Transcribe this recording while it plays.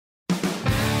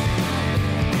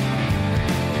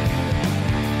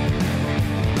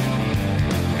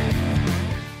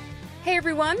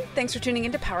everyone. Thanks for tuning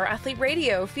into Power Athlete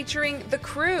Radio, featuring The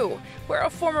Crew, where a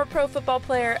former pro football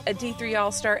player, a D3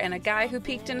 All-Star, and a guy who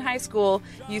peaked in high school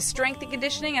use strength and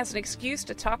conditioning as an excuse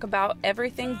to talk about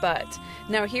everything but.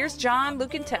 Now here's John,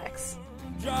 Luke, and Tex.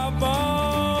 Drive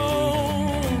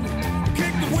on.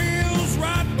 Kick the wheels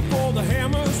right before the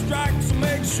hammer strikes.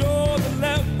 Make sure the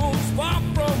level's far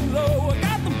from low. I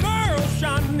got them girls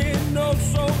shining oh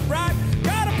so bright.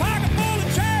 Got a pocket full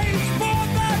of change for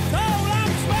the toll.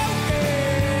 I'm smoking.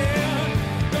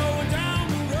 Going down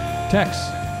the road. Tex,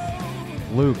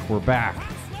 Luke, we're back.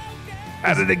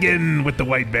 At it again with the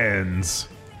white bands.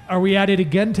 Are we at it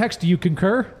again, Tex? Do you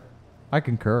concur? I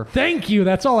concur. Thank you.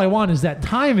 That's all I want is that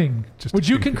timing. Would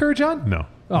you concur, John? No.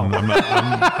 Oh. I'm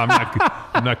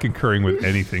not concurring with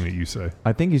anything that you say.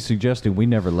 I think he's suggesting we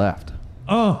never left.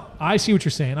 Oh, I see what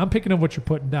you're saying. I'm picking up what you're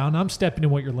putting down. I'm stepping in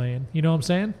what you're laying. You know what I'm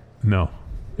saying? No.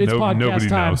 It's podcast nobody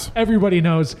time. knows. Everybody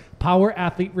knows Power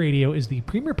Athlete Radio is the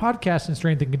premier podcast in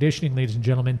strength and conditioning, ladies and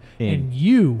gentlemen. And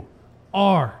you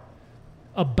are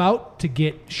about to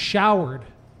get showered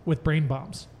with brain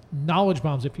bombs, knowledge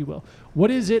bombs, if you will.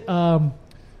 What is it?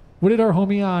 What did our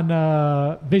homie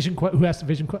on Vision Quest, who asked the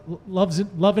Vision Quest,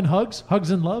 love and hugs? Hugs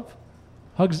and love?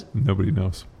 Hugs. Nobody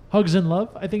knows. Hugs and love,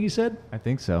 I think he said. I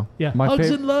think so. Yeah. Hugs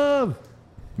and love.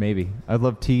 Maybe. I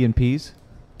love tea and peas.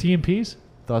 Tea and peas?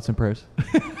 Thoughts and prayers.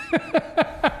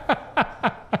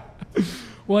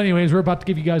 Well, anyways, we're about to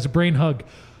give you guys a brain hug.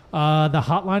 The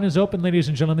hotline is open, ladies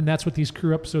and gentlemen. That's what these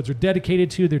crew episodes are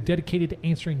dedicated to. They're dedicated to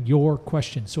answering your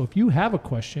questions. So if you have a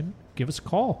question, give us a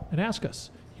call and ask us.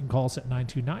 You can call us at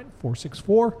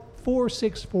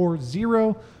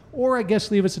 929-464-4640, or I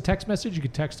guess leave us a text message. You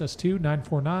can text us to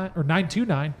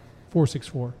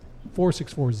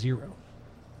 929-464-4640.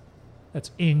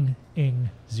 That's ing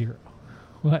 0.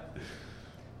 What?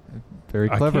 Very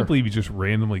clever. I can't believe you just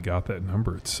randomly got that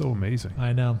number. It's so amazing.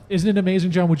 I know. Isn't it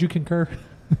amazing, John? Would you concur?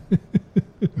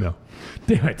 No.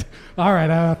 Damn it. All right.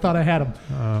 I thought I had him.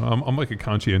 I'm like a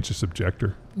conscientious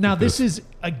objector. Now, this is,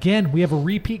 again, we have a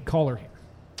repeat caller here.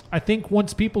 I think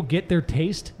once people get their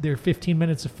taste, their 15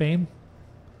 minutes of fame,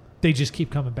 they just keep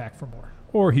coming back for more.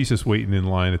 Or he's just waiting in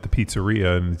line at the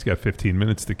pizzeria and he's got 15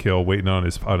 minutes to kill waiting on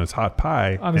his hot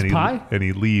pie. And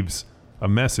he leaves a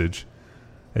message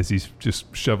as he's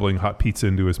just shoveling hot pizza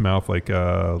into his mouth like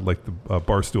the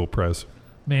Barstool Prez.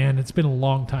 Man, it's been a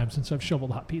long time since I've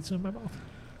shoveled hot pizza in my mouth.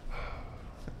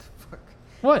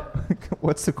 What?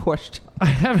 What's the question? I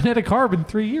haven't had a carb in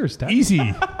 3 years, Dad.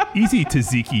 Easy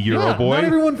Tzatziki Euro boy. Not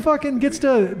everyone fucking gets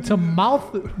to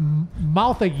mouth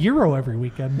a Euro every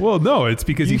weekend. Well, no, it's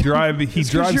because he drives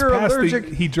past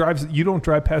allergic. You don't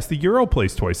drive past the Euro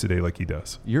place twice a day like he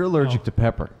does. You're allergic to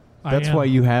pepper. That's am. why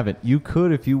you haven't. You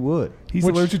could if you would. He's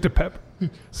allergic to pepper.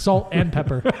 Salt and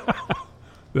pepper.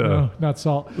 No, not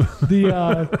salt. You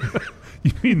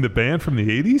mean the band from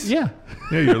the 80s? Yeah.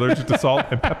 Yeah, you're allergic to salt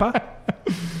and pepper?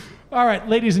 All right,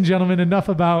 ladies and gentlemen, enough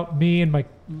about me and my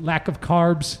lack of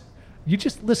carbs. You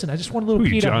just listen. I just want a little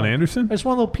pita John hug. Anderson? I just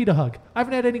want a little pita hug. I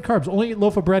haven't had any carbs. Only a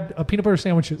loaf of bread, peanut butter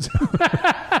sandwiches.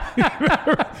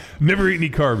 Never eat any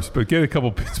carbs, but get a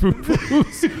couple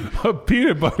spoonfuls of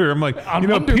peanut butter. I'm like,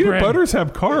 peanut butters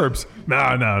have carbs. No,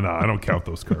 I don't count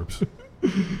those carbs.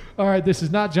 All right, this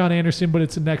is not John Anderson, but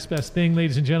it's the next best thing,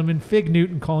 ladies and gentlemen. Fig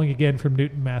Newton calling again from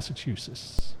Newton,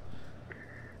 Massachusetts.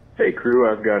 Hey, crew,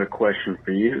 I've got a question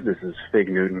for you. This is Fig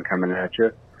Newton coming at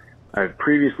you. I've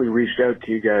previously reached out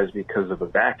to you guys because of a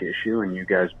back issue, and you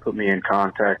guys put me in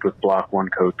contact with Block 1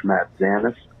 coach Matt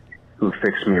Zanis, who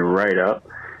fixed me right up.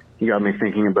 He got me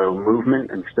thinking about movement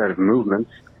instead of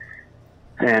movements,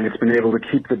 and it's been able to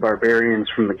keep the barbarians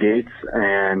from the gates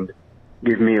and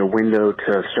give me a window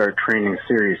to start training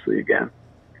seriously again.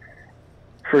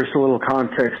 First, a little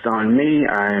context on me.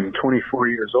 I'm 24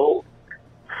 years old,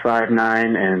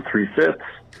 5'9" and 3/5,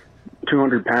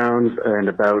 200 pounds and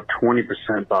about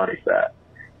 20% body fat.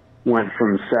 Went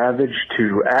from savage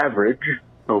to average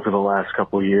over the last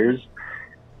couple of years,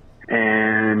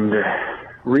 and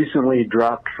recently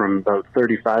dropped from about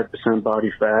 35% body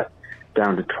fat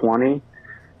down to 20.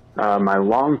 My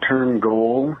long-term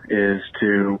goal is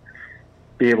to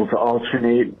be able to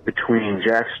alternate between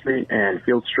Jack Street and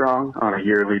Field Strong on a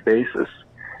yearly basis.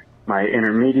 My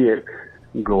intermediate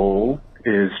goal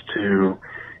is to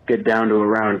get down to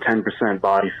around 10%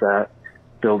 body fat,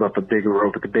 build up a big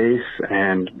aerobic base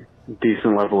and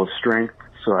decent level of strength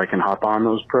so I can hop on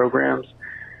those programs.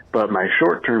 But my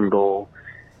short-term goal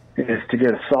is to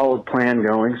get a solid plan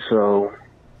going, so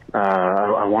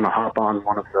I want to hop on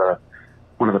one of the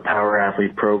Power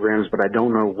Athlete programs, but I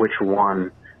don't know which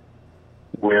one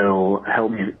will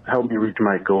help me reach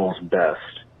my goals best.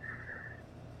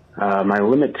 My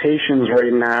limitations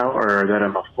right now are that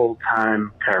I'm a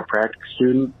full-time chiropractic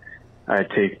student. I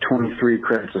take 23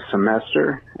 credits a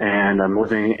semester, and I'm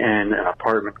living in an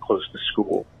apartment close to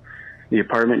school. The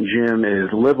apartment gym is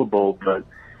livable, but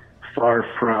far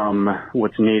from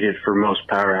what's needed for most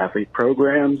power athlete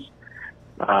programs.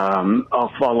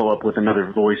 I'll follow up with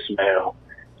another voicemail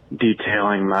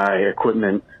detailing my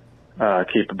equipment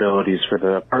capabilities for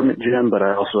the apartment gym, but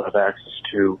I also have access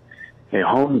to a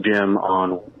home gym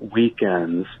on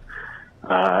weekends,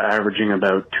 averaging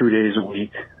about 2 days a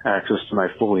week, access to my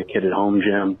fully kitted home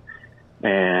gym,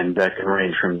 and that can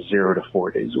range from 0 to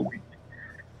 4 days a week.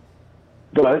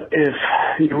 But if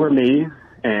you were me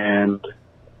and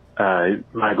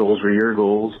my goals were your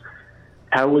goals,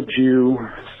 how would you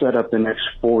set up the next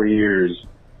 4 years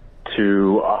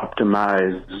to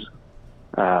optimize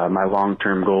my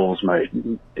long-term goals, my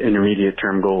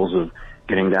intermediate-term goals of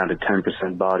getting down to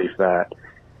 10% body fat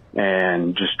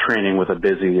and just training with a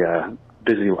busy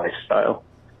lifestyle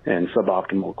and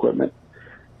suboptimal equipment?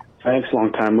 Thanks,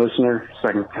 long-time listener,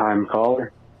 second-time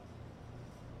caller.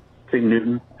 Fig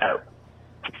Newton, out.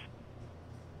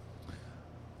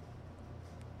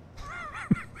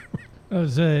 That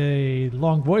was a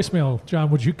long voicemail. John,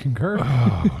 would you concur?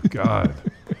 Oh, God.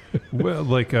 Well,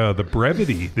 like the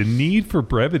brevity, the need for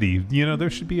brevity. You know, there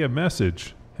should be a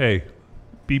message. Hey,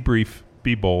 be brief,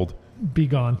 be bold. Be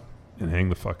gone. And hang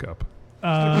the fuck up.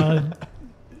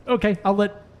 Okay, I'll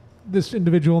let this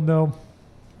individual know.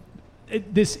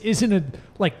 This isn't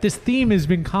this theme has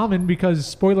been common because,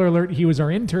 spoiler alert, he was our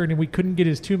intern and we couldn't get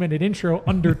his 2-minute intro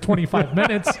under 25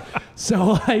 minutes.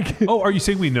 So, Oh, are you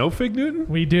saying we know Fig Newton?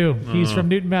 We do. He's from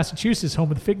Newton, Massachusetts, home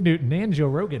of Fig Newton and Joe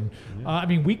Rogan.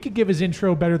 Yeah. We could give his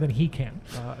intro better than he can.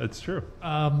 It's true.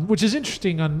 Which is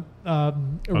interesting on a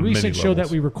recent show that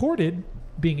we recorded,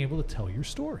 being able to tell your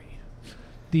story.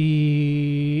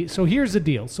 So here's the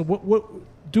deal. So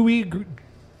what do we agree?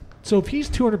 So if he's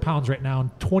 200 pounds right now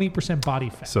and 20% body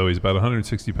fat. So he's about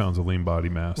 160 pounds of lean body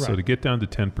mass. Right. So to get down to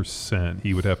 10%,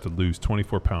 he would have to lose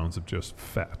 24 pounds of just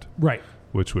fat. Right.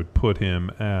 Which would put him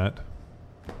at,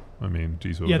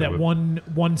 geez. Yeah, that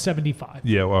 175.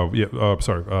 Yeah,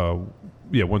 sorry.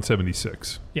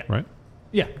 176. Yeah. Right?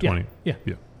 Yeah. 20. Yeah.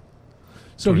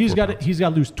 So he's got to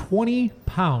lose 20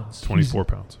 pounds. 24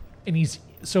 pounds. And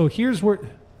here's where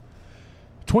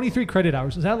 23 credit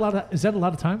hours. Is that a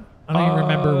lot of time? I don't even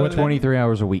remember what 23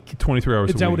 hours a week. 23 hours a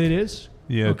week. Is that what it is?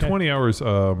 Yeah, okay. 20 hours,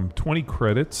 20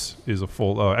 credits is a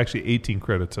full, actually 18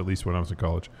 credits, at least when I was in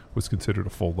college, was considered a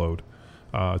full load.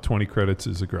 20 credits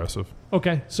is aggressive.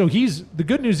 Okay, so the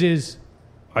good news is...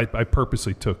 I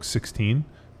purposely took 16,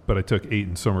 but I took 8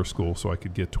 in summer school so I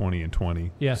could get 20 and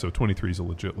 20. Yeah. So 23 is a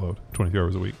legit load, 23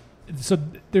 hours a week. So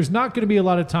there's not going to be a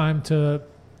lot of time to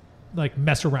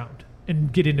mess around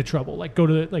and get into trouble. Go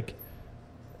to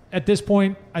at this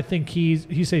point, I think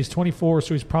he says 24,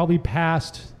 so he's probably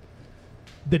past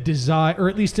the desire, or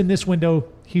at least in this window,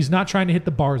 he's not trying to hit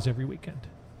the bars every weekend.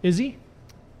 Is he?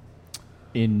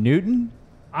 In Newton?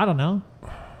 I don't know.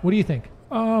 What do you think?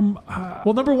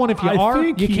 Well, number one, if you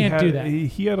you can't do that.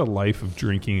 He had a life of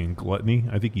drinking and gluttony.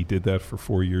 I think he did that for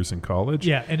 4 years in college.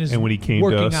 Yeah, and when he came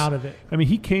working to us, out of it.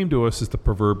 He came to us as the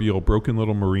proverbial broken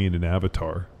little Marine in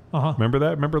Avatar. Uh-huh. Remember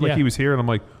that? He was here, and I'm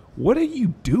like, what are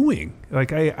you doing?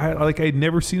 I'd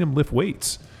never seen him lift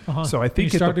weights. Uh-huh. So I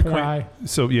think he started at the point, to cry.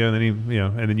 So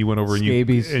and then you went over and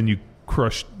you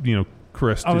crushed,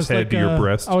 caressed his head to your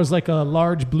breast. I was like a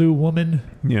large blue woman.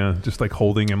 Yeah, just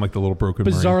holding him like the little broken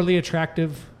bizarrely Marine.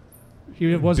 Attractive.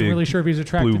 He wasn't really sure if he was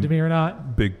attracted to me or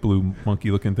not. Big blue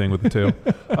monkey looking thing with the tail.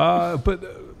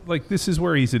 But this is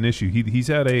where he's an issue. He's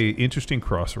at a interesting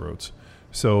crossroads.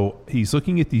 So he's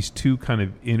looking at these two kind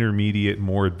of intermediate,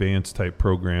 more advanced type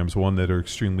programs, one that are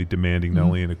extremely demanding, not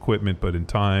only in equipment, but in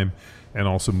time and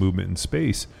also movement in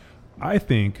space. I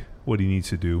think what he needs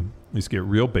to do is get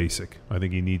real basic. I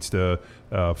think he needs to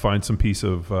find some piece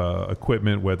of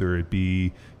equipment, whether it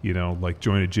be,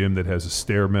 join a gym that has a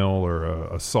stair mill or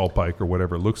a salt bike or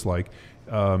whatever it looks like,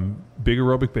 big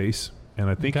aerobic base. And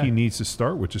I think he needs to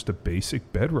start with just a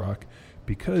basic bedrock,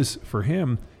 because for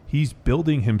him, he's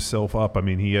building himself up.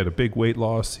 He had a big weight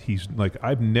loss. He's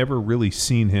I've never really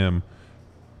seen him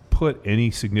put any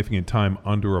significant time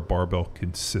under a barbell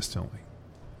consistently.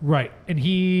 Right. And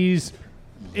he's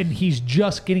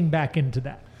just getting back into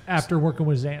that after working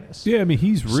with Xanis. Yeah,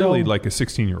 he's really like a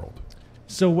 16-year-old.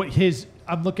 So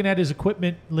I'm looking at his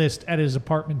equipment list at his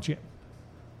apartment gym.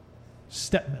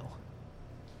 Step mill.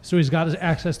 So he's got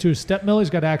access to his step mill. He's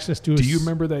got access to his... Do you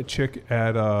remember that chick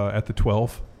at the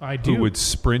 12? I do. Who would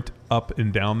sprint up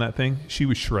and down that thing? She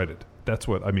was shredded. That's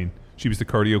what, she was the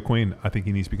cardio queen. I think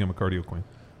he needs to become a cardio queen.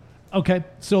 Okay,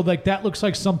 so like that looks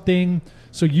like something.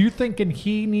 So you're thinking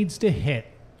he needs to hit.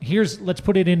 Let's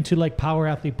put it into like Power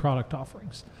Athlete product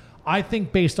offerings. I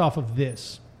think based off of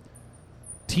this,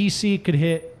 TC could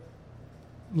hit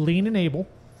lean and able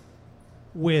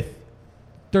with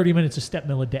 30 minutes of step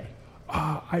mill a day.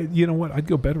 You know what? I'd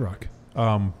go Bedrock.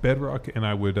 Bedrock, and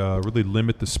I would really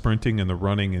limit the sprinting and the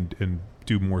running and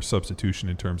do more substitution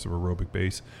in terms of aerobic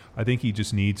base. I think he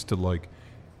just needs to like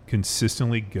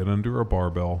consistently get under a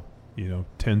barbell,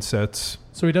 10 sets.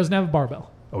 So he doesn't have a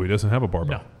barbell. Oh, he doesn't have a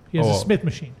barbell? No. He has a Smith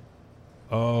machine.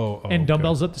 And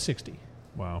dumbbells up to 60.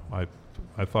 Wow.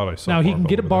 I thought I saw Now he can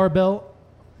get a barbell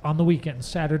on the weekends,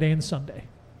 Saturday and Sunday.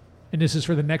 And this is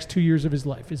for the next 2 years of his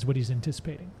life is what he's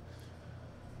anticipating.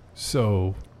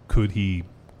 So could he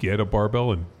get a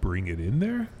barbell and bring it in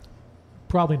there?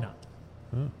 Probably not.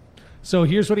 So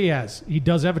here's what he has. He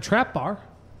does have a trap bar,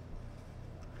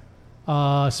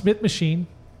 Smith machine,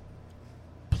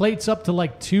 plates up to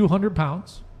like 200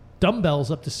 pounds, dumbbells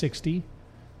up to 60,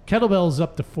 kettlebells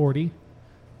up to 40,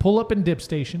 pull-up and dip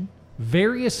station,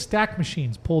 various stack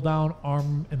machines, pull-down,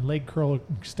 arm and leg curl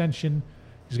extension.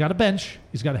 He's got a bench.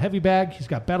 He's got a heavy bag. He's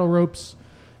got battle ropes.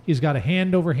 He's got a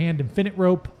hand-over-hand infinite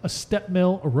rope, a step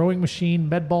mill, a rowing machine,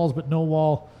 med balls but no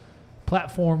wall,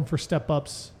 platform for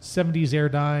step-ups, 70s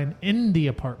Airdyne in the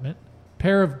apartment,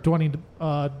 pair of 20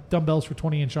 dumbbells for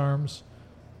 20-inch arms,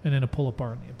 and then a pull-up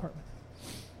bar in the apartment.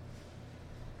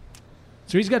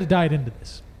 So he's got to diet into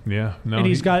this. Yeah. No, and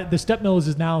he's got the step mill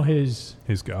is now his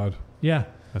god. Yeah.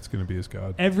 That's going to be his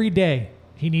god. Every day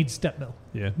he needs step mill.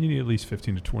 Yeah, you need at least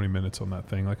 15 to 20 minutes on that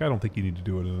thing. Like I don't think you need to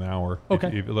do it in an hour.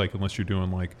 Okay. If, unless you're doing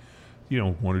 1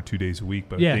 or 2 days a week.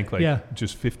 But I think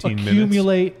just 15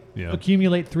 minutes. Yeah.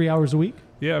 Accumulate 3 hours a week.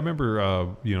 Yeah, I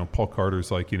remember, Paul Carter's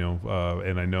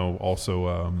and I know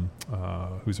also,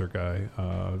 who's our guy,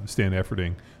 Stan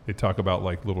Efferding. They talk about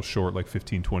little short,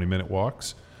 15, 20-minute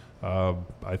walks.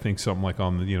 I think something like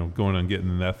on the, going on getting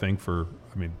in that thing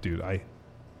dude, I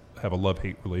have a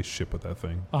love-hate relationship with that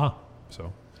thing. Uh-huh.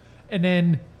 So. And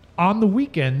then on the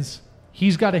weekends,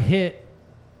 he's got to hit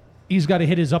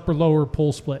his upper-lower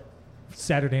pull split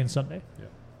Saturday and Sunday. Yeah.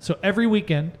 So every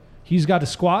weekend, he's got to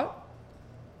squat,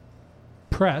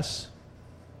 press.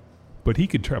 But he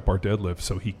could trap bar deadlift,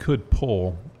 so he could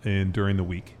pull in during the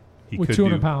week. He with could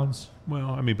 200 pounds.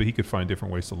 Well, but he could find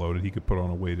different ways to load it. He could put on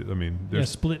a weighted.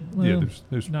 Split. Well,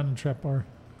 there's not in trap bar,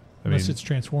 unless it's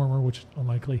transformer, which is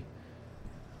unlikely.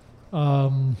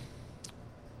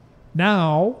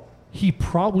 Now he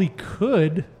probably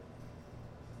could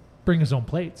bring his own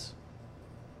plates,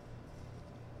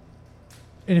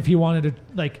 and if he wanted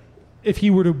to, if he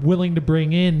were willing to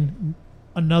bring in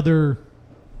another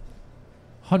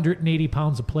 180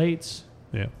 pounds of plates,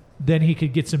 then he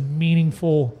could get some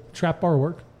meaningful trap bar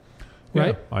work,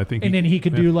 right? Yeah, I think, and then he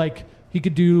could do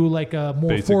a more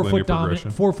basic 4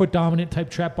 foot dominant type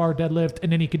trap bar deadlift,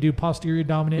 and then he could do posterior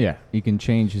dominant. Yeah, you can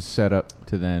change his setup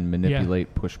to then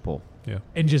manipulate push pull. Yeah,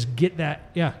 and just get that.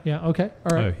 Yeah, okay,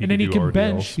 all right. He and then he can RDLs.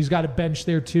 bench. He's got a bench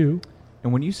there too.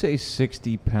 And when you say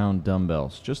 60-pound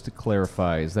dumbbells, just to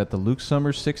clarify, is that the Luke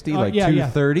Summers 60,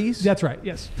 230s? That's right.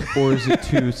 Yes. Or is it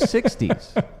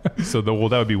 260s? So that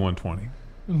would be 120.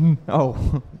 Mm-hmm.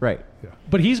 Oh, right. Yeah.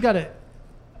 But he's got it.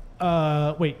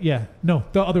 No,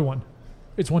 the other one.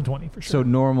 It's 120 for sure. So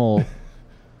normal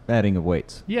adding of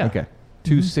weights. Yeah. Okay.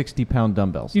 2 60-pound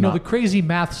dumbbells. The crazy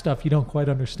math stuff you don't quite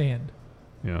understand.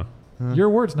 Yeah.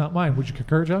 Your words, not mine. Would you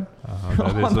concur, John?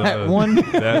 That one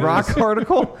rock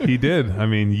article? He did.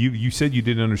 You said you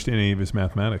didn't understand any of his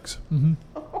mathematics. Mm-hmm.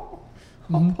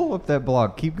 I'll pull up that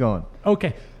blog. Keep going.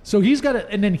 Okay. So he's got it,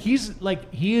 and then he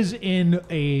is in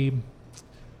a.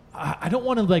 I don't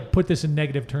want to put this in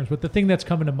negative terms, but the thing that's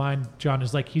coming to mind, John,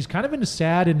 is he's kind of in a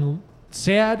sad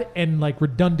and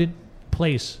redundant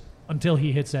place until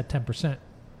he hits that 10%.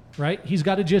 Right? He's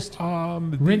got to just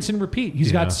rinse and repeat.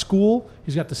 He's got school.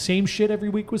 He's got the same shit every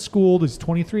week with school. There's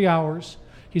 23 hours.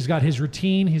 He's got his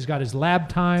routine. He's got his lab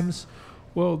times.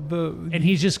 Well, and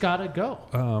he's just got to go.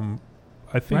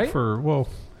 I think right?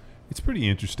 it's pretty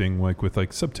interesting. With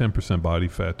sub 10% body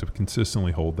fat, to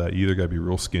consistently hold that, you either got to be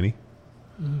real skinny,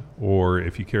 or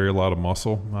if you carry a lot of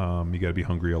muscle, you got to be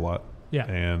hungry a lot. Yeah.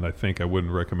 And I think I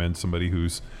wouldn't recommend somebody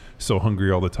who's so hungry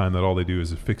all the time that all they do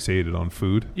is fixated on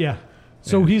food. Yeah.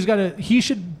 So he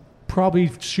should probably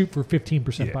shoot for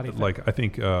 15% body fat. I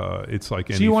think it's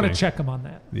like anything. So you want to check him on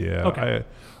that? Yeah. Okay.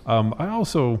 I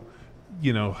also,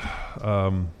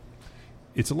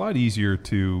 it's a lot easier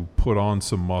to put on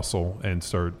some muscle and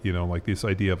start, this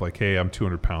idea of hey, I'm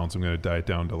 200 pounds. I'm going to diet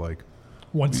down to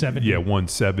 170. Yeah,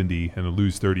 170 and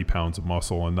lose 30 pounds of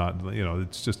muscle and not,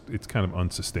 it's kind of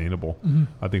unsustainable. Mm-hmm.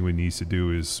 I think what he needs to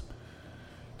do is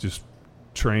just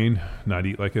train, not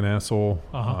eat like an asshole,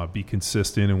 be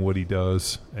consistent in what he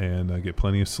does, and get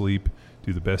plenty of sleep,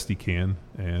 do the best he can,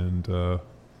 and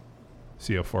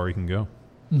see how far he can go.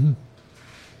 Mm-hmm.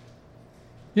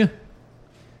 Yeah.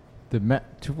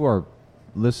 To our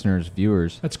listeners,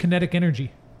 viewers, that's kinetic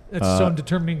energy. That's so I'm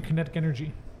determining kinetic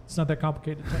energy. It's not that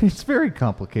complicated. It's very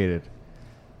complicated.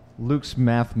 Luke's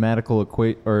mathematical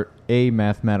equation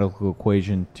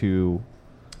to...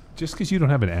 Just because you don't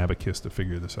have an abacus to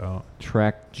figure this out.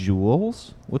 Track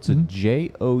joules? What's a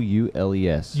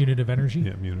Joules? Unit of energy?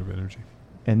 Yeah, unit of energy.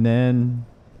 And then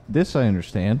this I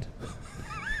understand.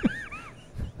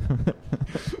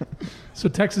 So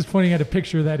Tex is pointing at a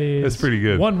picture that is... That's pretty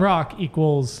good. 1 rock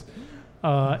equals...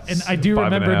 and I do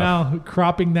remember now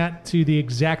cropping that to the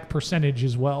exact percentage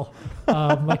as well.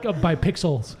 Like by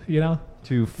pixels, you know?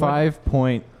 To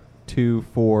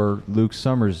 5.24 Luke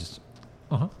Summers.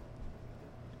 Uh-huh.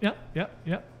 Yeah.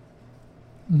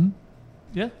 Mm-hmm.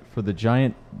 Yeah. For the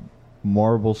giant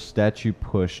marble statue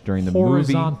push during the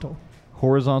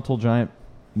horizontal giant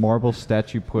marble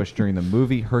statue push during the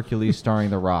movie Hercules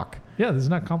starring The Rock. Yeah, this is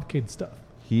not complicated stuff.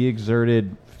 He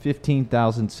exerted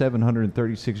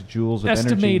 15,736 joules of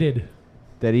estimated energy.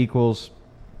 That equals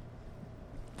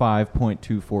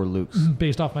 5.24 Lukes.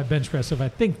 Based off my bench press of, I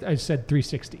think I said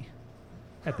 360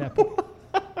 at that point.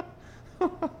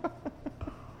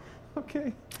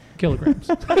 Okay. Kilograms.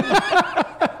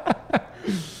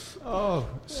 Oh,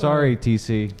 sorry,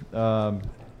 TC.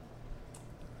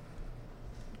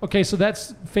 Okay, so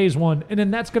that's phase 1. And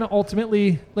then that's going to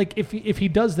ultimately, like, if he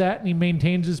does that and he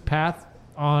maintains his path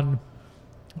on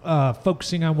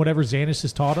focusing on whatever Xanis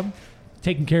has taught him,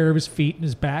 taking care of his feet and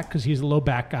his back because he's a low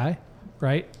back guy,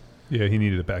 right? Yeah, he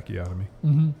needed a backiotomy.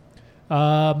 Mm-hmm.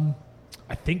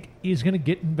 I think he's going to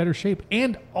get in better shape.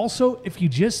 And also, if you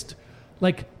just,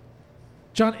 like,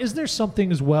 John, is there something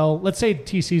as well? Let's say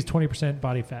TC's 20%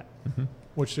 body fat,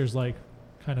 which there's, like,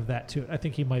 kind of that to it. I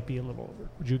think he might be a little over.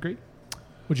 Would you agree?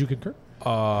 Would you concur?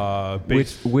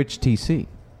 Which TC?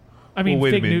 I mean,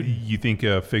 wait Fig a minute. Newton. You think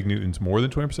Fig Newton's more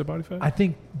than 20% body fat? I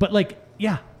think, but like,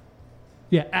 yeah,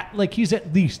 like he's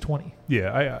at least 20.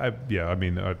 Yeah, I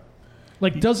mean,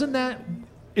 like, isn't that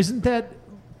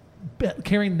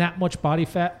carrying that much body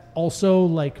fat also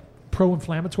like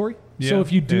pro-inflammatory? Yeah, so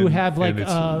if you do have like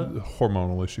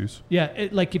hormonal issues,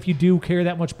 like if you do carry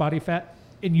that much body fat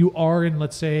and you are in,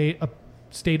 let's say, a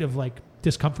state of like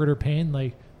discomfort or pain,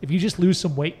 like if you just lose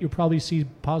some weight, you'll probably see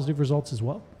positive results as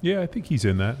well. Yeah, I think he's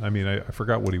in that. I mean, I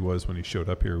forgot what he was when he showed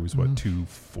up here. He was,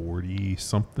 240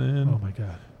 something? Oh, my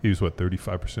God. He was,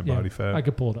 35% body fat? I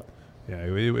could pull it up. Yeah,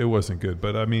 it wasn't good.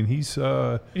 But, I mean, he's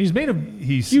made a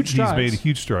huge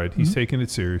stride. He's taken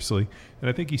it seriously. And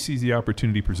I think he sees the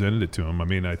opportunity presented it to him. I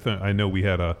mean, I know we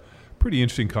had a pretty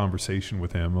interesting conversation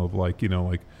with him of, like, you know,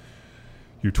 like,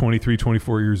 you're 23,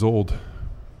 24 years old.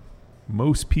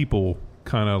 Most people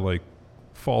kind of, like,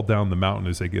 fall down the mountain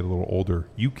as they get a little older.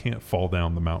 You can't fall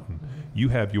down the mountain. You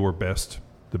have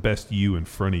the best you in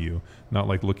front of you, not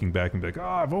like looking back and be like,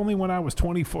 if only when I was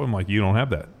 24. I'm like, you don't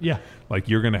have that. Yeah. Like,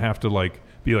 you're going to have to like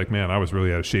be like, man, I was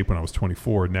really out of shape when I was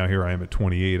 24. Now here I am at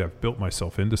 28. I've built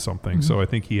myself into something. So I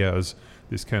think he has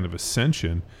this kind of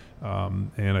ascension.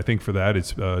 And I think for that,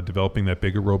 it's developing that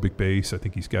big aerobic base. I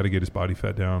think he's got to get his body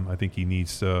fat down. I think he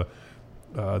needs to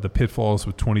the pitfalls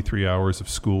with 23 hours of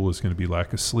school is going to be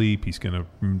lack of sleep. He's going to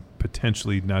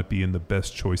potentially not be in the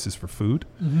best choices for food.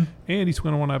 And he's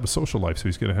going to want to have a social life, so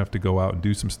he's going to have to go out and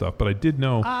do some stuff. But I did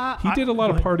know he did a lot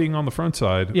of partying on the front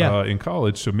side in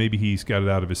college, so maybe he's got it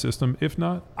out of his system. If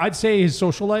not, I'd say his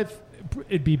social life,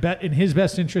 it'd be in his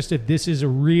best interest if this is a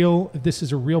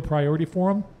real priority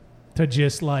for him to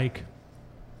just like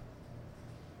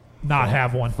not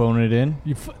have one. Phone it in?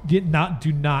 Do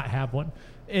not have one.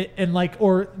 And like,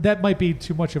 or that might be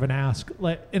too much of an ask.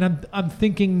 Like, and I'm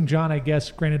thinking, John, I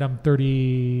guess, granted I'm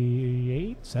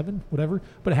 38, 7, whatever,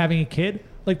 but having a kid,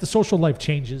 like the social life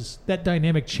changes. That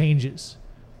dynamic changes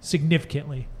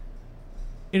significantly.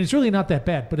 And it's really not that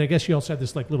bad, but I guess you also have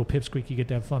this like little pipsqueak you get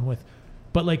to have fun with.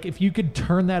 But like, if you could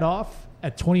turn that off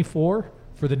at 24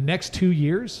 for the next 2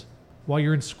 years while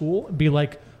you're in school and be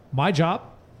like, my job,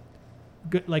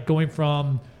 like going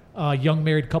from a young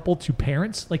married couple to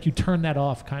parents, like you turn that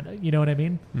off kind of, you know what I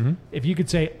mean? If you could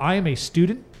say, I am a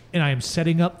student and I am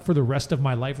setting up for the rest of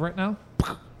my life right now,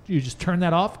 you just turn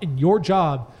that off and your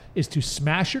job is to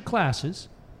smash your classes.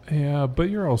 Yeah, but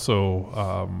you're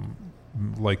also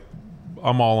like,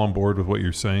 I'm all on board with what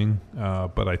you're saying,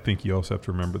 but I think you also have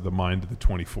to remember the mind of the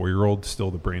 24-year-old.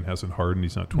 Still, the brain hasn't hardened.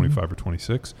 He's not 25 or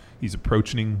 26. He's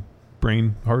approaching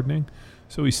brain hardening,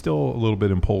 so he's still a little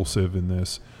bit impulsive in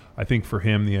this. I think for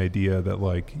him, the idea that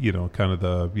like, kind of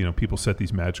the, people set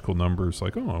these magical numbers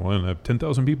like, oh, I want to have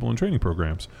 10,000 people in training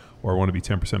programs, or I want to be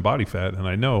 10% body fat. And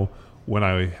I know when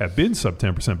I have been sub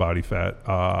 10% body fat,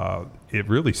 it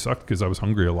really sucked because I was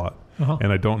hungry a lot.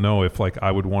 And I don't know if like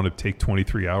I would want to take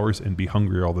 23 hours and be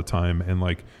hungry all the time and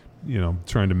like,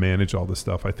 trying to manage all this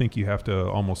stuff. I think you have to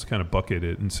almost kind of bucket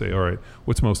it and say, all right,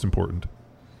 what's most important,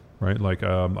 right? Like,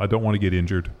 I don't want to get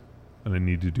injured and I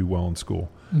need to do well in school.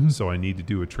 So I need to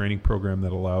do a training program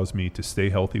that allows me to stay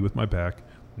healthy with my back,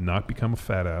 not become a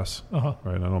fat ass, right?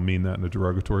 I don't mean that in a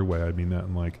derogatory way. I mean that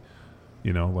in like,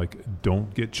 like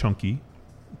don't get chunky,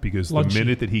 because the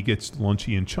minute that he gets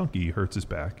lunchy and chunky, he hurts his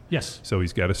back. Yes. So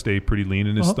he's got to stay pretty lean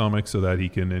in his stomach so that he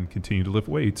can then continue to lift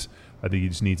weights. I think he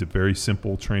just needs a very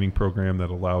simple training program that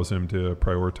allows him to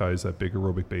prioritize that big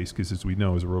aerobic base, because as we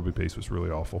know, his aerobic base was really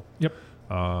awful. Yep.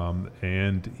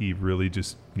 And he really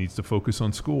just needs to focus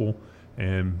on school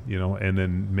and, and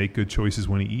then make good choices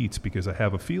when he eats, because I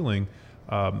have a feeling,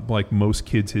 like most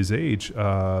kids his age,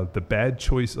 the bad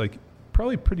choice, like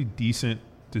probably pretty decent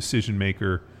decision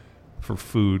maker for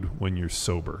food when you're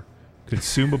sober.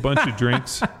 Consume a bunch of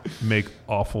drinks, make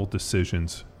awful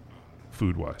decisions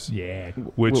food-wise. Yeah.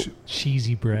 Which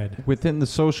cheesy bread. Within the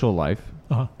social life,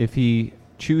 if he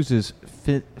chooses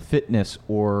fitness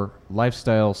or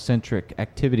lifestyle-centric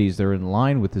activities that are in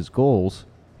line with his goals,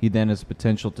 he then has the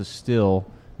potential to still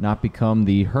not become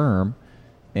the Herm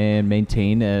and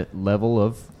maintain a level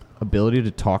of ability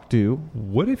to talk to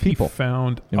What if people he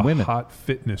found and a women. hot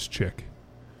fitness chick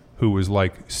who was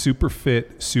like super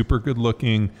fit, super good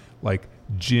looking, like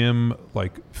gym,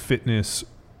 like fitness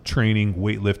training,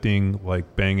 weightlifting,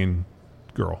 like banging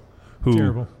girl who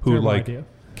Terrible like idea.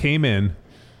 Came in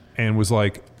and was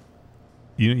like,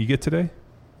 you get today?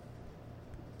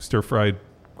 Stir-fried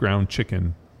ground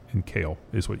chicken and kale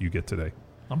is what you get today.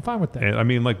 I'm fine with that. And I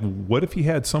mean, like, what if he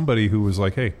had somebody who was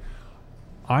like, hey,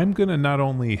 I'm going to not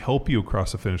only help you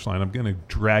across the finish line, I'm going to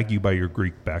drag you by your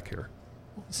Greek back hair.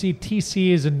 See,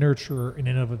 TC is a nurturer in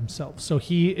and of himself. So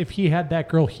if he had that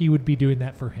girl, he would be doing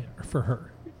that for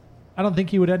her. I don't think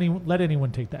he would let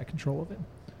anyone take that control of him.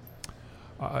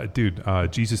 Dude,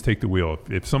 Jesus take the wheel.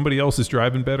 If somebody else is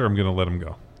driving better, I'm going to let him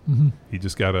go. He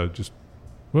just got to just...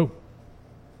 Whoa.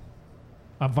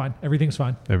 I'm fine. Everything's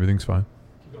fine. Everything's fine.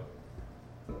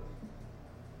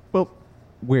 Well,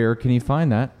 where can he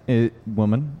find that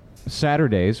woman?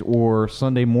 Saturdays or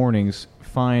Sunday mornings,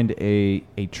 find a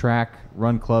track,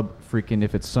 run club, freaking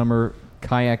if it's summer,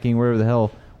 kayaking, wherever the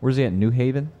hell. Where's he at? New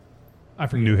Haven? I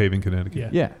forget. New Haven,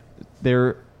 Connecticut. Yeah.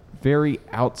 They're very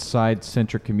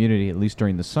outside-centric community, at least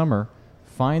during the summer.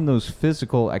 Find those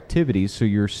physical activities so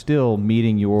you're still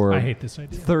meeting your I hate this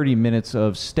idea. 30 minutes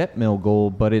of step mill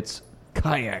goal, but it's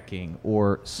kayaking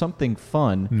or something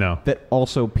fun that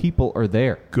also people are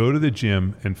there. Go to the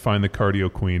gym and find the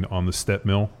cardio queen on the step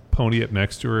mill, pony up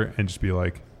next to her, and just be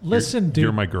like, listen, dude,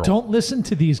 you're my girl. Don't listen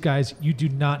to these guys. You do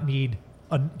not need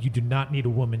a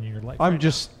woman in your life.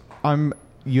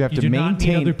 You have to do maintain not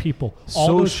need other people.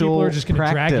 All those people are just going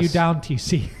to drag you down,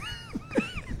 TC.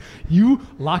 You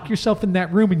lock yourself in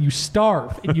that room and you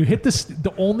starve, and you hit this.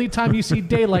 The only time you see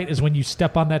daylight is when you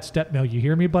step on that step mill. You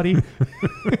hear me, buddy?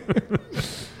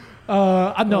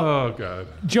 Oh God!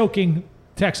 Joking,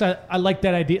 Tex. I like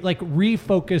that idea. Like,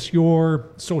 refocus your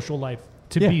social life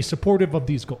to be supportive of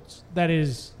these goals. That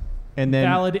is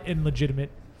valid and legitimate.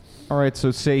 All right.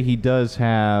 So say he does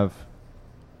have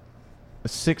a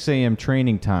 6 a.m.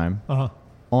 training time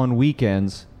on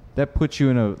weekends. That puts you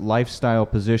in a lifestyle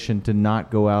position to not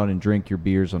go out and drink your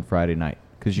beers on Friday night,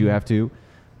 because you have to,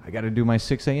 I got to do my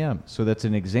 6 a.m. So that's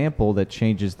an example that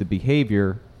changes the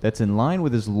behavior that's in line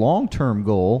with his long-term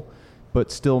goal,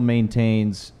 but still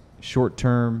maintains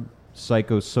short-term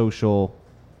psychosocial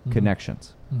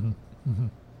connections. And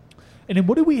then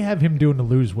what do we have him doing to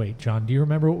lose weight, John? Do you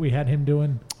remember what we had him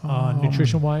doing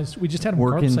nutrition-wise? We just had him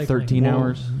working carb cycling. 13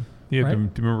 hours. Yeah,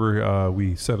 Right? do you remember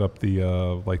we set up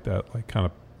the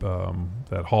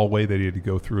that hallway that he had to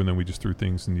go through, and then we just threw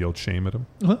things and yelled shame at him?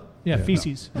 Yeah,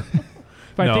 feces.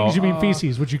 By things you mean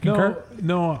feces. Would you concur?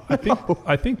 No, I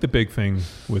think the big thing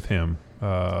with him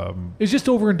it's just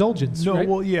overindulgence. No, right?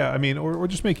 well, yeah, I mean, or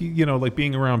just making, like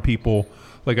being around people.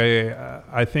 Like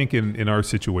I think in our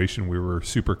situation, we were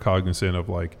super cognizant of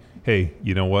like, hey,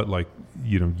 you know what, like,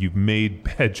 you've made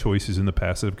bad choices in the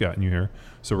past that have gotten you here,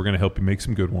 so we're going to help you make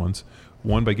some good ones.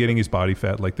 One, by getting his body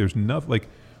fat. Like, there's nothing, like,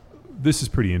 this is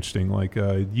pretty interesting. Like,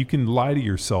 you can lie to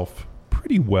yourself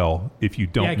pretty well if you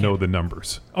don't know the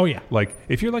numbers. Oh, yeah. Like,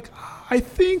 if you're like, I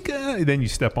think, then you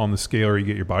step on the scale or you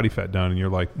get your body fat down and you're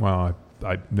like, well,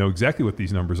 I know exactly what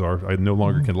these numbers are. I no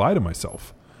longer can lie to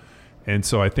myself. And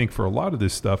so I think for a lot of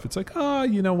this stuff, it's like,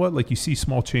 you know what? Like you see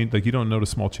small change, like you don't notice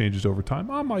small changes over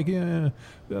time. I'm like, yeah,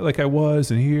 like I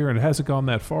was and here, and it hasn't gone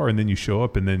that far. And then you show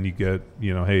up and then you get,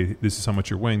 hey, this is how much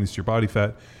you're weighing. This is your body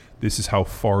fat. This is how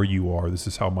far you are. This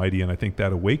is how mighty. And I think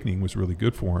that awakening was really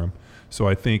good for him. So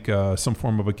I think some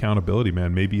form of accountability,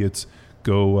 man. Maybe it's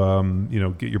go,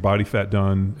 get your body fat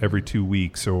done every 2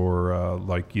 weeks or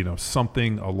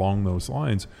something along those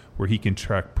lines where he can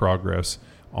track progress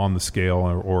on the scale,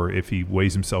 or if he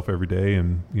weighs himself every day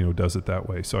and does it that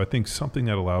way. So I think something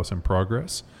that allows him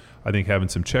progress. I think having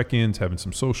some check-ins, having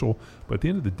some social, but at the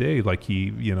end of the day, like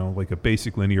like a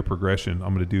basic linear progression.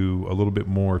 I'm going to do a little bit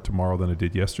more tomorrow than I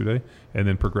did yesterday, and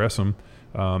then progress him.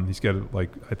 He's got to,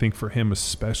 I think for him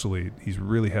especially, he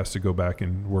really has to go back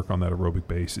and work on that aerobic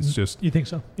base. It's just, you think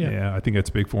so? Yeah, I think that's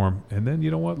big for him. And then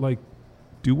you know what,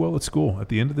 do well at school. At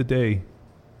the end of the day,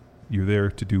 you're there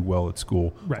to do well at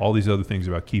school. Right. All these other things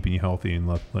about keeping you healthy and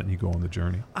letting you go on the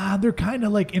journey. They're kind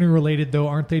of interrelated though,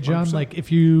 aren't they, John?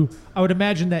 100%. I would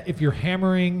imagine that if you're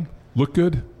hammering, look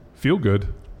good, feel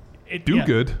good, do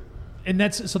good. And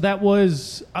that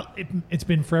was, it's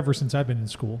been forever since I've been in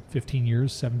school, 15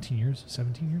 years, 17 years,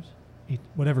 8,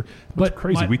 whatever. But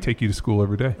crazy. We take you to school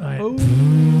every day.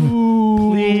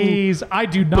 Please. I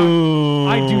do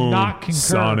not concur.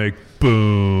 Sonic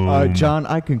boom. John,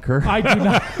 I concur. I do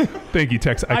not. Thank you,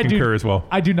 Tex. I concur as well.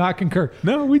 I do not concur.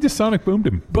 No, we just Sonic boomed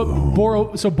him. But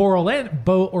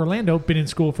Bo Orlando been in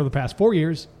school for the past 4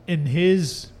 years, and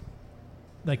his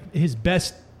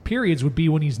best periods would be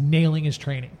when he's nailing his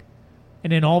training.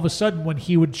 And then all of a sudden, when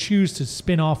he would choose to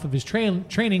spin off of his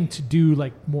training to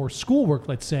do more schoolwork,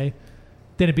 let's say,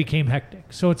 then it became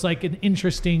hectic. So it's an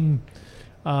interesting.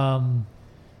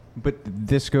 But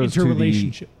this goes to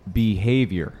the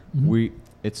behavior. Mm-hmm.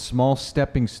 It's small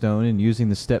stepping stone, and using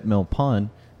the step mill pun,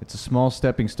 it's a small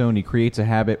stepping stone. He creates a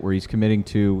habit where he's committing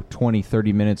to 20,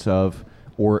 30 minutes of,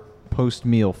 or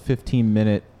post-meal,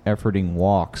 15-minute efforting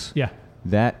walks. Yeah.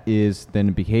 That is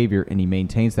then behavior, and he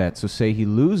maintains that. So say he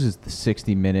loses the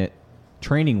 60-minute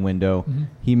training window,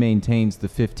 he maintains the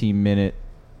 15-minute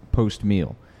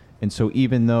post-meal. And so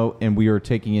even though, and we are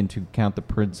taking into account the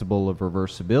principle of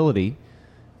reversibility,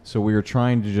 so we are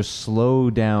trying to just slow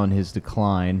down his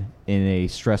decline in a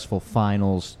stressful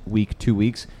finals week, 2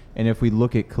 weeks. And if we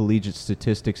look at collegiate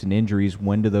statistics and injuries,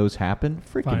 when do those happen?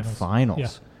 Freaking finals. Yeah.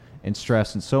 And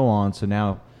stress and so on. So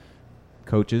now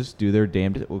coaches do their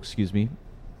damnedest. Well, excuse me,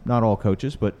 not all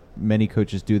coaches, but many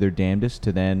coaches do their damnedest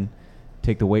to then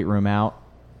take the weight room out.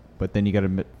 But then you got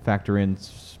to factor in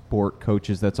sport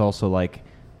coaches. That's also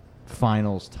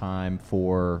finals time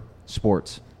for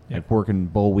sports. Yeah. Working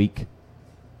bowl week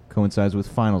coincides with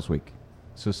finals week.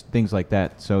 So things like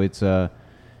that. So it's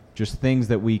just things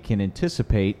that we can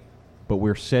anticipate, but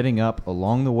we're setting up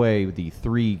along the way the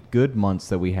 3 good months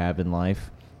that we have in life,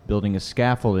 building a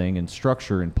scaffolding and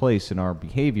structure in place in our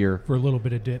behavior. For a little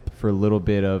bit of dip. For a little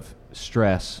bit of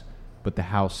stress, but the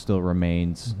house still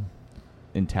remains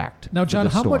intact. Now, John,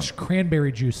 how much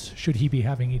cranberry juice should he be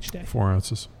having each day? 4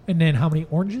 ounces. And then how many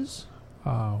oranges?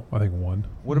 I think 1.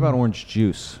 What about orange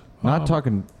juice? Not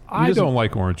talking... I don't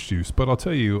like orange juice, but I'll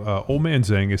tell you, Old Man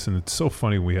Zangus, and it's so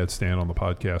funny when we had Stan on the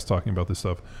podcast talking about this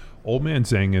stuff. Old Man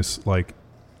Zangus,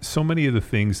 so many of the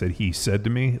things that he said to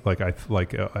me,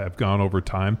 I've gone over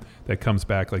time, that comes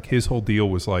back. His whole deal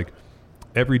was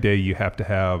every day you have to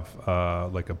have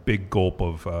a big gulp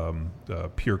of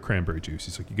pure cranberry juice.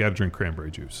 He's you got to drink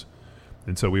cranberry juice,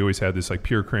 and so we always had this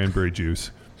pure cranberry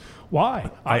juice.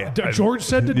 Why? George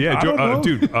said that. Yeah,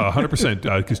 dude,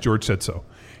 100%, because George said so.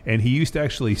 And he used to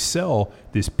actually sell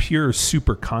this pure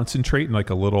super concentrate in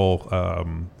a little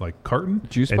carton.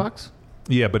 Juice box?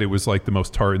 Yeah, but it was the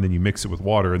most tart, and then you mix it with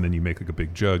water, and then you make a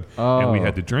big jug. Oh. And we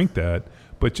had to drink that.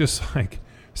 But just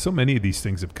so many of these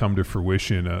things have come to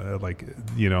fruition, and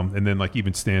then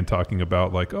even Stan talking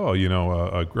about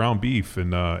ground beef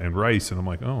and rice. And I'm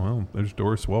oh, well, there's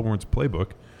Doris Wellborn's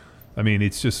playbook. I mean,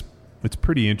 it's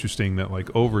pretty interesting that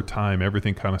over time,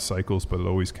 everything kind of cycles, but it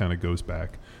always kind of goes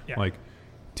back. Yeah.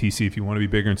 TC, if you want to be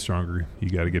bigger and stronger, you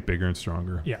got to get bigger and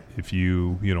stronger. Yeah. If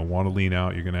you want to lean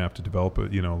out, you're going to have to develop it,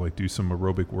 do some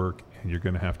aerobic work, and you're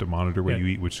going to have to monitor what you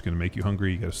eat, which is going to make you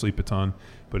hungry. You got to sleep a ton.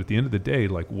 But at the end of the day,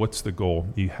 what's the goal?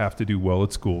 You have to do well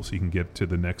at school so you can get to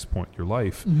the next point in your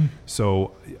life. Mm-hmm.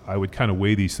 So I would kind of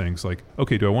weigh these things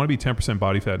okay, do I want to be 10%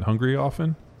 body fat and hungry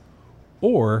often?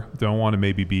 Or do I want to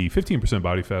maybe be 15%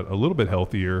 body fat, a little bit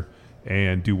healthier,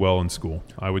 and do well in school?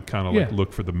 I would kind of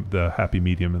look for the happy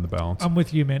medium and the balance. I'm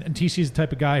with you, man. And TC is the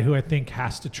type of guy who I think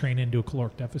has to train into a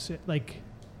caloric deficit.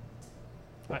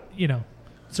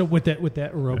 So with that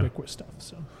aerobic stuff.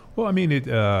 So well, I mean,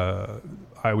 I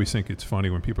always think it's funny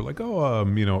when people are like,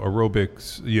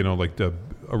 aerobics, like the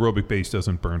aerobic base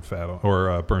doesn't burn fat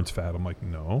or burns fat. I'm like,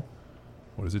 no.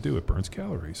 What does it do? It burns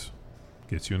calories.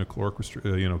 Gets you in a caloric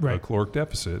a caloric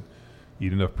deficit.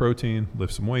 Eat enough protein,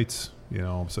 lift some weights.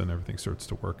 All of a sudden everything starts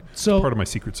to work. So it's part of my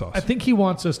secret sauce. I think he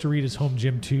wants us to read his home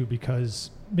gym too,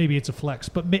 because maybe it's a flex,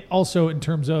 but also in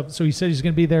terms of, so he said he's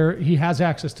going to be there. He has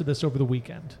access to this over the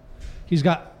weekend. He's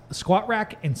got a squat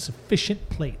rack and sufficient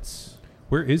plates.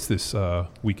 Where is this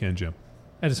weekend gym?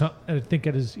 He's going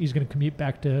to commute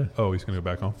back to. Oh, he's going to go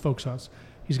back home. Folks' house.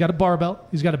 He's got a barbell.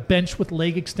 He's got a bench with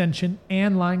leg extension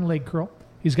and lying leg curl.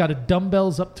 He's got a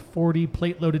dumbbells up to 40,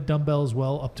 plate-loaded dumbbell as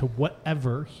well, up to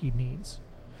whatever he needs.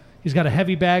 He's got a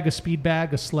heavy bag, a speed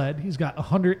bag, a sled. He's got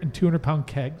 100 and 200-pound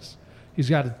kegs. He's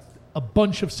got a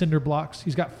bunch of cinder blocks.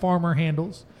 He's got farmer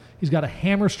handles. He's got a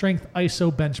hammer-strength ISO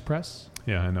bench press.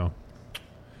 Yeah, I know.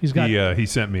 He's got. He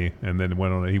sent me, and then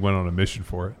went on a mission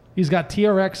for it. He's got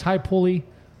TRX high pulley,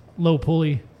 low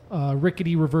pulley,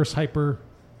 rickety reverse hyper,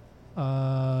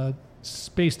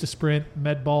 space to sprint,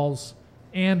 med balls,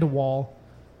 and a wall.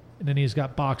 And then he's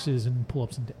got boxes and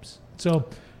pull-ups and dips. So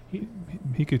he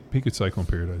could cycle and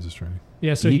periodize his training.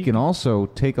 Yeah, so he can also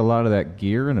take a lot of that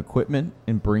gear and equipment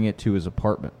and bring it to his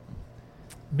apartment.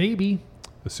 Maybe.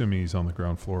 Assuming he's on the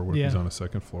ground floor. What if he's on a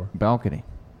second floor? Balcony.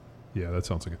 Yeah, that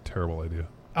sounds like a terrible idea.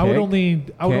 I would only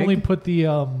put the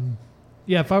I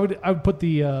would put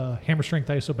the hammer strength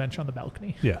ISO bench on the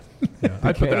balcony. Yeah.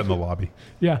 I'd put that in the lobby.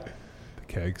 Yeah. The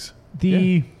kegs.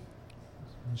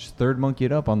 Just third monkey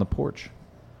it up on the porch.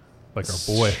 Like our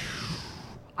boy.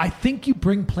 I think you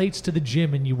bring plates to the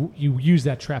gym and you use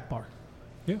that trap bar.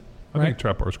 Yeah. I think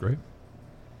trap bar's great.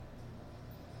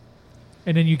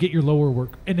 And then you get your lower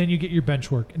work, and then you get your bench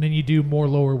work, and then you do more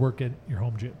lower work at your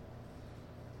home gym.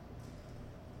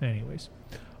 Anyways.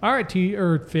 All right,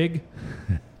 Fig.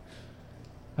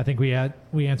 I think we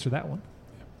answered that one.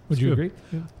 Would you agree?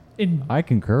 Yeah. I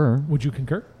concur. Would you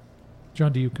concur?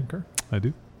 John, do you concur? I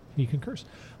do. He concurs.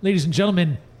 Ladies and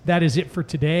gentlemen, that is it for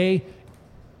today.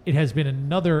 It has been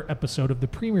another episode of the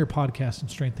premier podcast in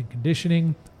strength and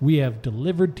conditioning. We have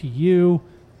delivered to you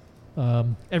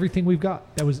everything we've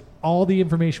got. That was all the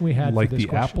information we had like for this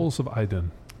question. Apples of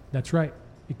Iden. That's right.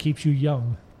 It keeps you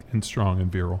young. And strong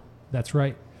and virile. That's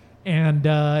right. And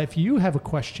if you have a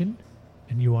question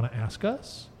and you want to ask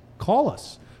us, call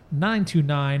us.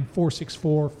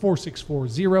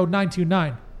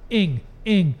 929-464-4640.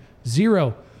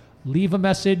 929-ING-0. Leave a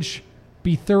message.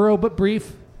 Be thorough but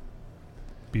brief.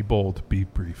 Be bold. Be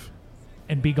brief.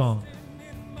 And be gone.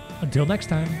 Until next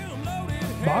time.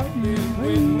 Bye.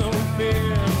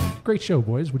 Great show,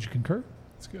 boys. Would you concur?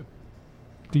 It's good.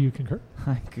 Do you concur?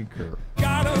 I concur.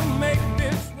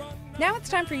 Now it's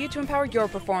time for you to empower your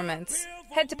performance.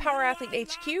 Head to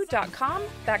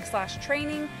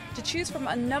powerathletehq.com/training to choose from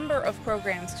a number of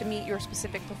programs to meet your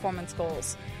specific performance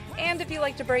goals. And if you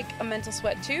like to break a mental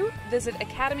sweat too, visit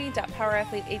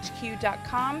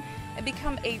academy.powerathletehq.com and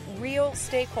become a real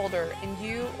stakeholder in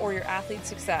you or your athlete's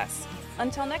success.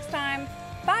 Until next time,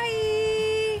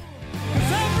 bye!